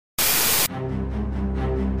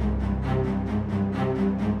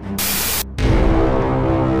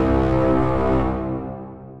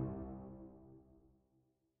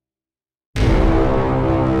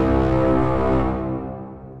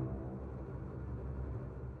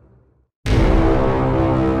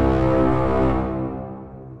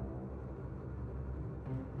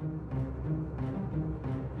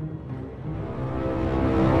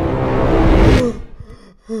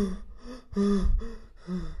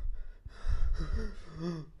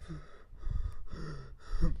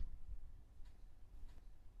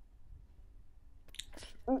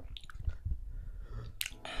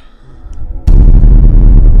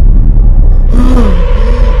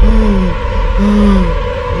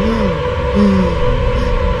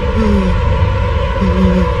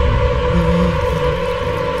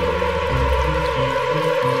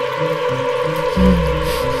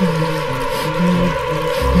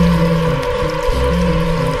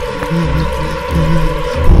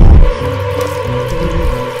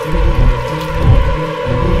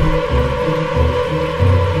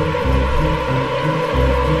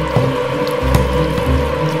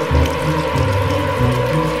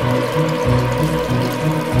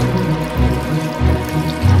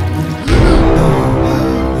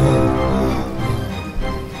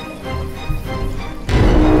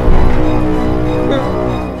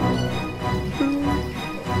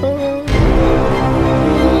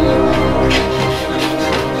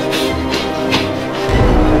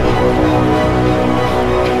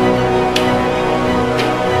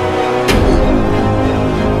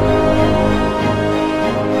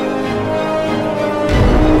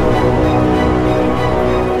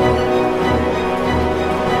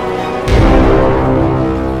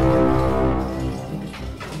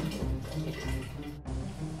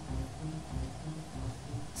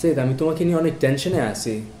Zaid, আমি তোমাকে নিয়ে অনেক টেনশনে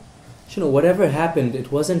আছি. You know, whatever happened, it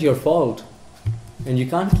wasn't your fault. And you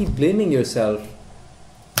can't keep blaming yourself.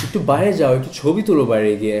 একটু বাইরে যাও, একটু ছবি তুলো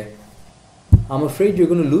বাইরে গিয়ে. I'm afraid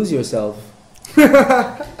you're going to lose yourself.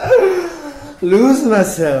 Lose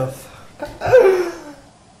myself.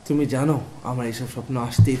 তুমি জানো আমার এইসব স্বপ্ন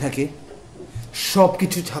আসতেই থাকে.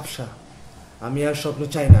 সবকিছু ঝাপসা. আমি আর স্বপ্ন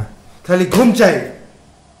চাই না. খালি ঘুম চাই.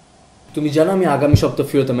 তুমি জানো আমি আগামী সপ্তাহে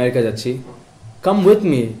ফিরত আমেরিকা যাচ্ছি. Come with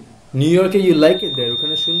me. New York, you like it there.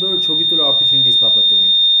 ওখানে সুন্দর ছবি তোলার opportunities পাবা তুমি.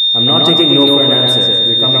 I'm not taking no for an answer.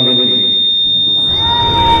 You're coming with me.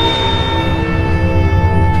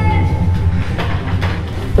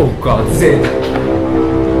 Oh God, Zaid.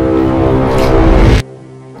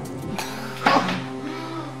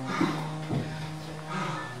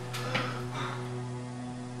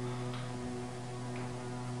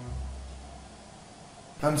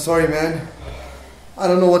 I'm sorry, man. I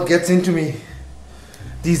don't know what gets into me.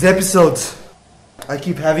 These episodes, I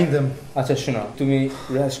keep having them. আচ্ছা শোনো, তুমি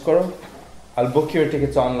rest করো. I'll book your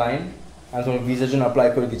tickets online and তোমার ভিসার জন্য apply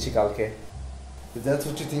করে দিচ্ছি কালকে. If that's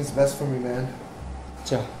what you think is best for me, man.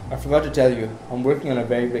 আচ্ছা, I forgot to tell you, I'm working on a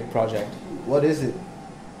very big project. What is it?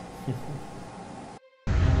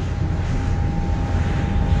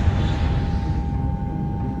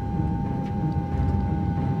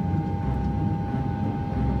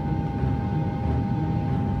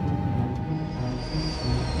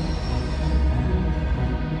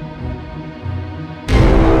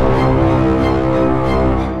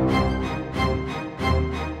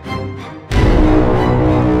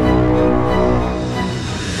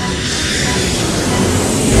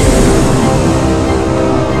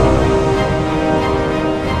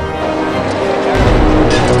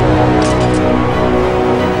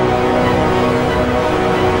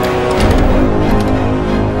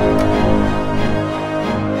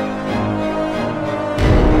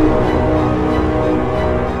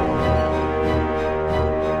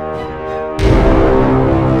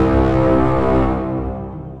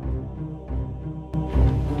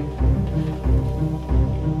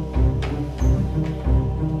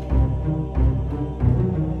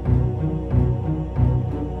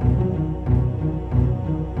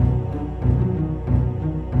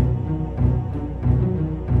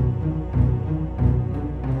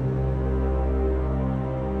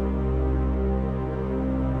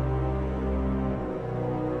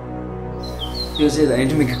 Yo, Zaid, I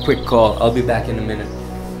need to make a quick call. I'll be back in a minute.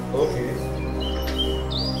 Okay.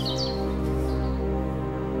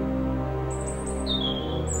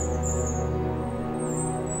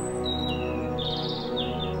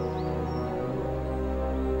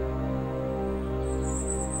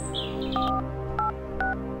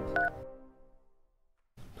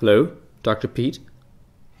 Hello, Dr. Pete?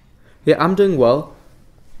 Yeah, I'm doing well.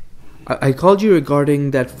 I called you regarding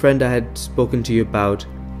that friend I had spoken to you about.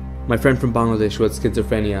 My friend from Bangladesh with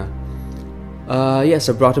schizophrenia. Yes,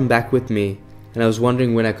 I brought him back with me, and I was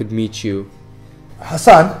wondering when I could meet you.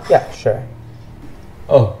 Hassan? Yeah, sure.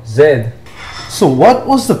 Oh, Zaid. So what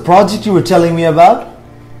was the project you were telling me about?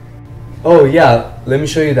 Oh, yeah, let me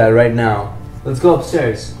show you that right now. Let's go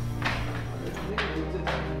upstairs.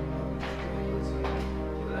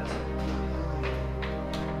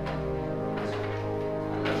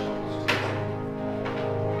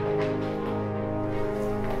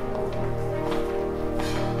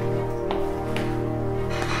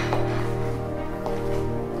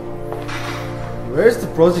 Where's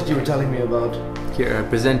the project you were telling me about? Here, I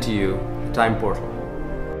present to you a time portal.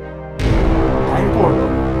 Time portal?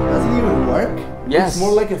 Does it even work? Yes. It's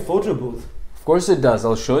more like a photo booth. Of course it does.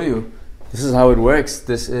 I'll show you. This is how it works.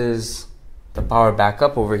 This is the power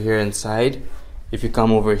backup over here inside. If you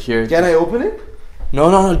come over here... Can I open it? No,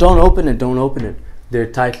 don't open it. Don't open it.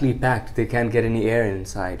 They're tightly packed. They can't get any air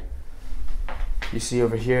inside. You see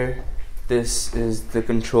over here, this is the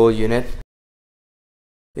control unit.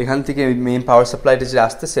 এখান থেকে main পাওয়ার সাপ্লাইটা যে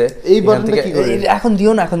আসতেছে এই বাটনটা কি করে? এখন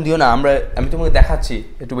দিও না আমি তোমাকে দেখাচ্ছি,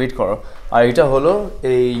 একটু ওয়েট করো। আর এটা হলো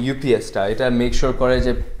এই ইউপিএসটা, এটা মেক শিওর করে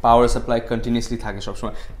যে পাওয়ার সাপ্লাই কন্টিনিউয়াসলি থাকে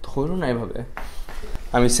সবসময়। ধরো না এভাবে,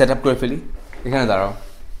 আমি সেট আপ করে ফেলি। এখানে দাঁড়াও,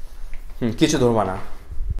 কিছু ধরবা না।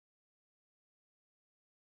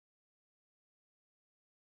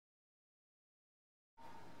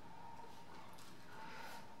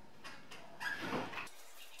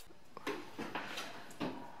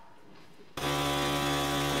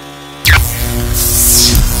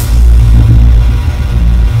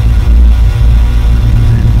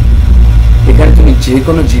 এখানে তুমি যে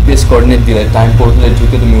কোনো জিপিএস কোঅর্ডিনেট দিলে টাইম পোর্টালে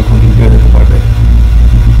ঢুকে তুমি ওখান থেকে বের হতে পারবে।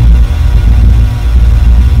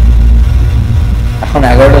 এখন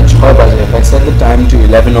 11:06 বাজে। If I set the time to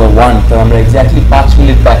 11:01, তো আমরা exactly 5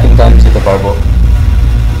 minute back in time যেতে পারবো।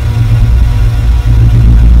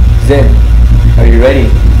 Zaid, are you ready?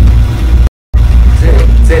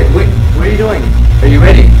 Zaid, wait, what are you doing? Are you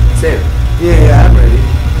ready? Zaid. Yeah, I'm ready.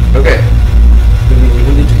 Okay. তুমি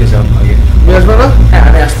এখান থেকে ঢুকে যাও আগে। তুমি আসবে না? হ্যাঁ,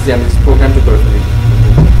 আমি আসতেছি, আমি প্রোগ্রামটা করে ফেলি।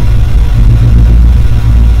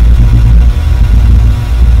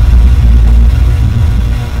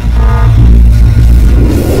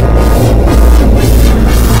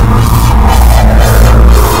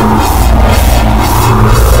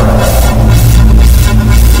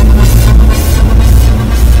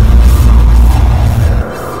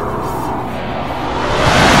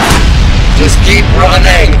 Just keep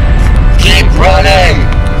running! Keep running!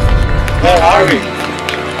 Where are we?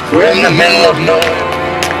 We're in the middle of nowhere.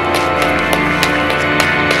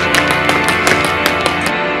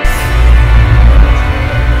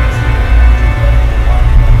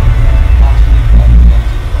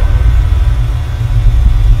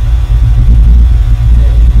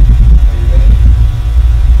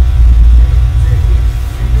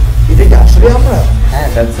 এটা কি আসলে আমরা? হ্যাঁ,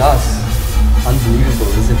 that's us.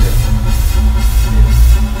 Unbelievable, isn't it?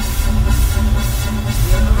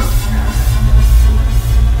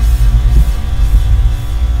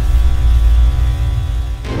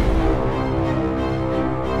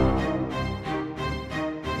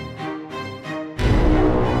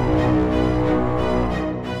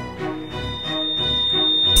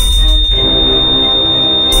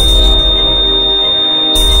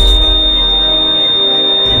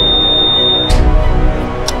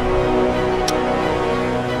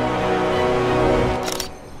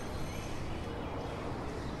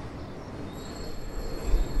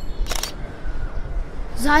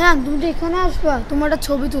 Zayan, তুমি তো এখানে আসবা, তোমার একটা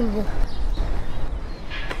ছবি তুলবো।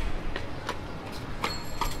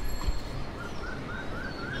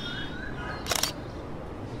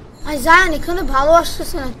 আর জায়ান, এখানে ভালো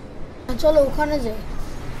আসতেছে না, চলো ওখানে যাই।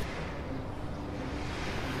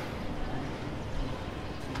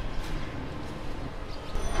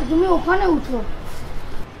 তুমি ওখানে উঠো।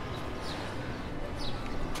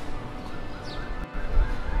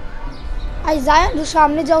 আর জায়ান, একটু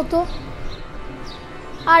সামনে যাও তো।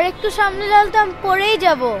 আর একটু সামনে যাও তো, আমি পড়েই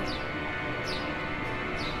যাব।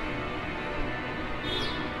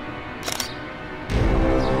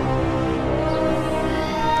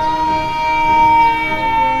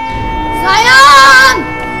 জায়ান!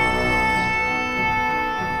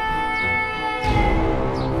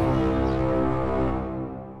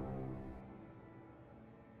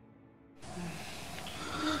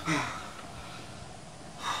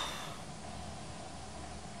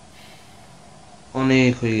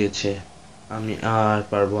 অনেক হয়ে গেছে, আমি আর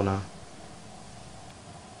পারবো না।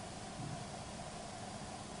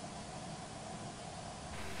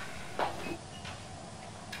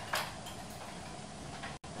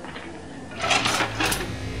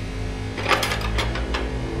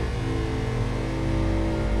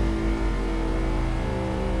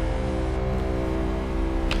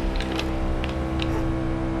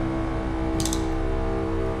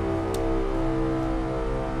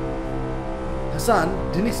 Hassan,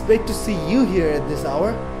 didn't expect to see you here at this hour.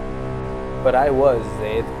 But I was,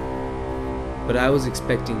 Zaid. But I was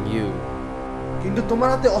expecting you. কিন্তু তোমার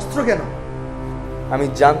হাতে অস্ত্র কেন? আমি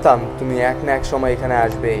জানতাম তুমি এক না এক সময় এখানে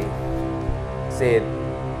আসবেই। Zaid,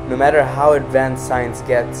 no matter how advanced science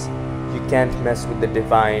gets, you can't mess with the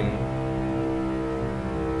divine.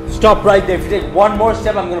 Stop right there. If you take one more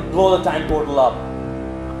step, I'm gonna blow the time portal up.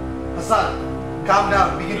 Hassan, calm down.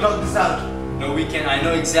 We can talk this out. No, we can. I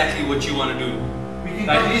know exactly what you want to do. We can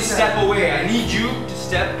I talk need this to step out. away. I need you to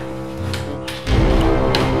step.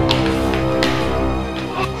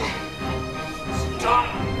 Stop.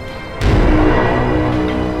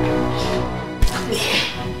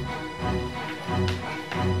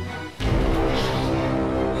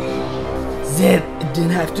 Zaid, it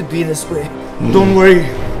didn't have to be this way. Don't worry.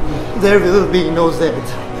 There will be no Zaid.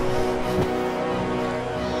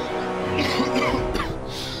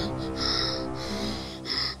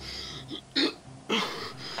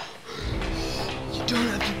 You don't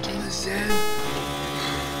have to do this, Zaid.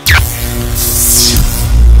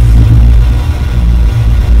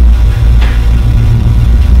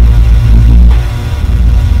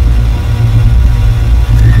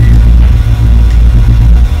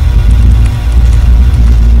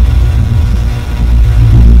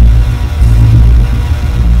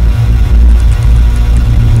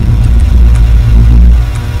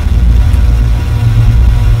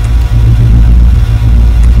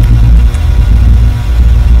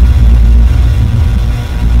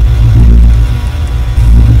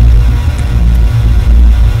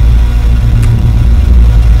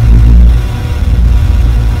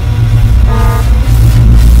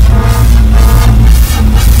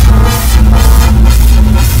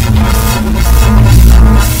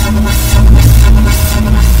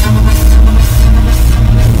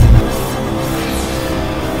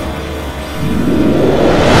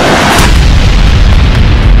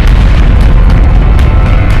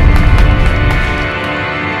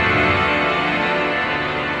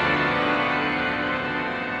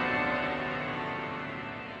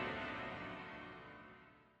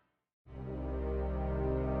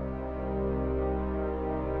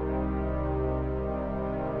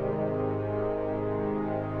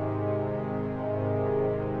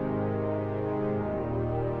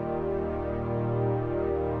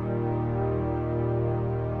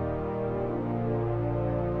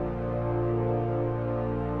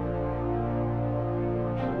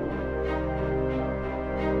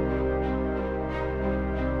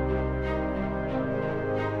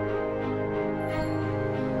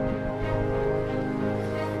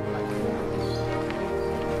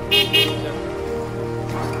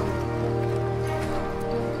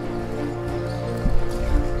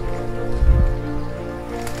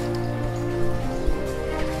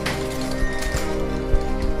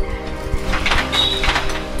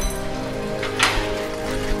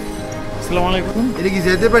 আসসালামু আলাইকুম। এটা কি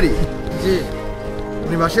যেতে পারি? জি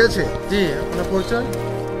আপনি বাসায় আছে? জি, আপনার পরিচয়?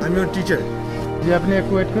 আমি ওর টিচার। জি, আপনি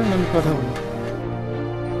একটু ওয়েট করেন, আমি কথা বলি।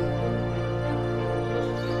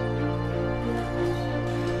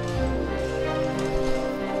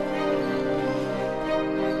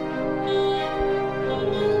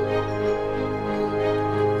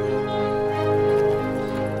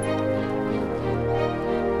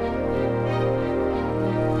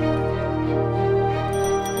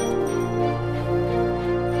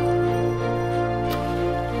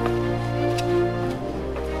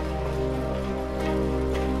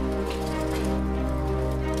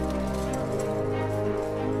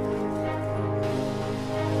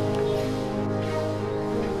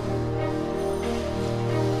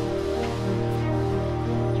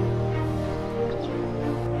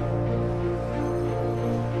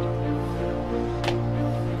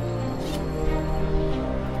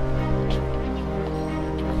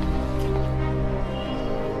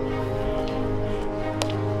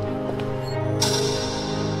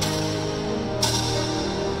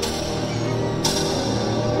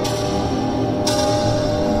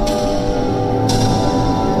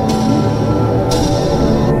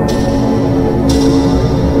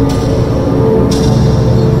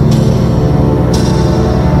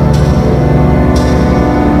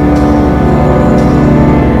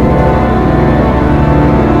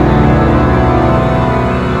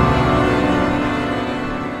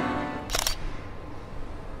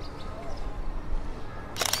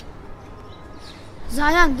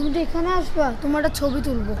 জায়ান, তুমি তো এখানে আসবা, তোমার একটা ছবি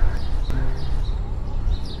তুলবো।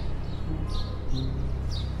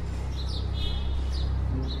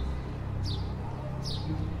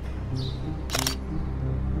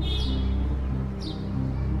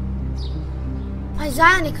 ভাই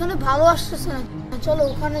জায়ান, এখানে ভালো আসতেছে না, চলো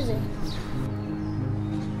ওখানে যাই।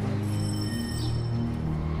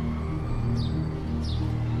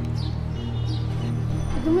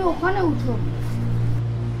 তুমি ওখানে উঠো।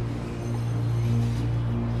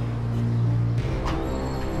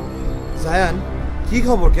 জায়ান, কি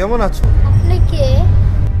খবর, কেমন আছো? আপনি কে?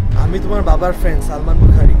 আমি তোমার বাবার ফ্রেন্ড সালমান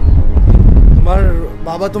বুখারী। তোমার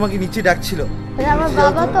বাবা তোমাকে নিচে ডাকছিল। আমার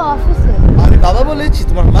বাবা তো অফিসে। আমি বাবা বলেছি,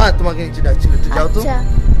 তোমার মা তোমাকে নিচে ডাকছিল, একটু যাও তো। আচ্ছা।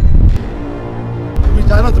 তুমি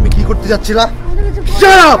জানো তুমি কি করতে যাচ্ছিলা?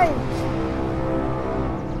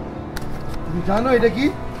 তুমি জানো এটা কি?